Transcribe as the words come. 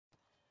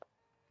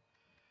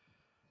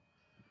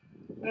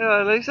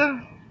Hello,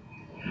 Lisa.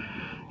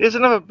 Here's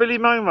another Billy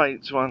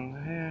Momates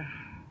one. Yeah.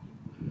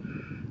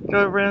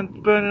 Go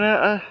around burning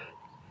out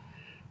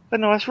a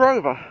nice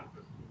rover.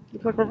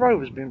 Looks like a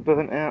rover's been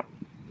burnt out.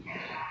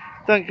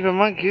 Don't give a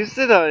monkeys,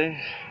 did they?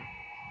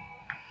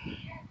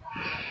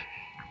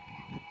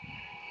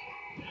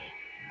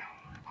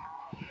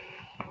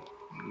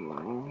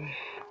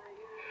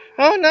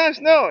 Oh no, it's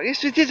not.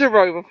 Yes, it is a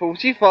Rover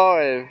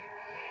 45.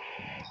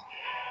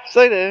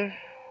 Stay there.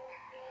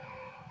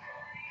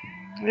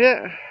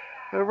 Yeah,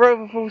 a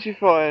Rover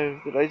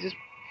 45 that they just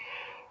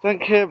don't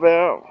care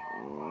about.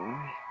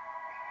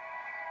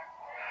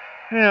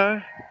 You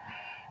know,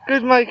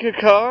 good maker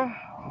car.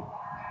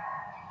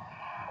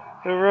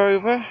 A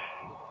Rover.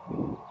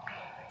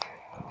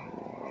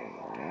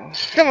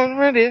 Come on,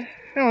 round here.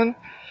 Come on.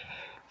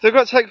 So I've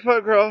got to take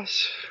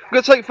photographs. I've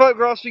got to take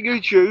photographs for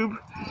YouTube.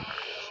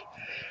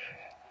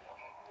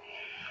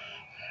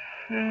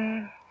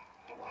 Yeah.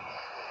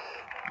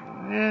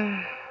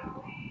 Yeah.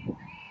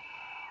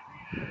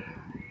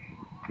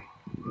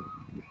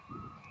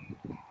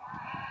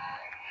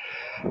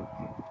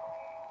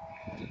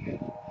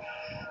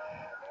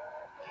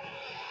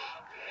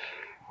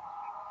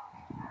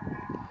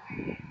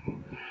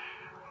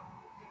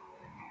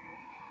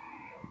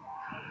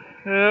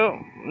 Well,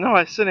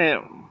 nice, isn't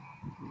it?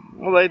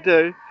 What they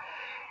do.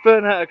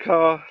 Burn out a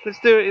car. Let's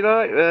do what you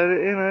like, you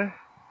know.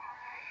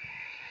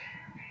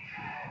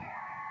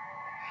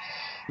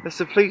 That's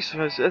the police,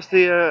 that's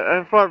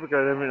the fire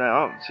brigade having that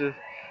up to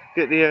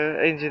get the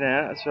engine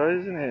out, I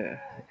suppose, isn't it?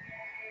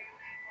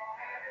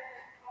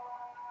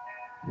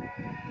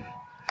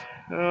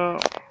 Oh.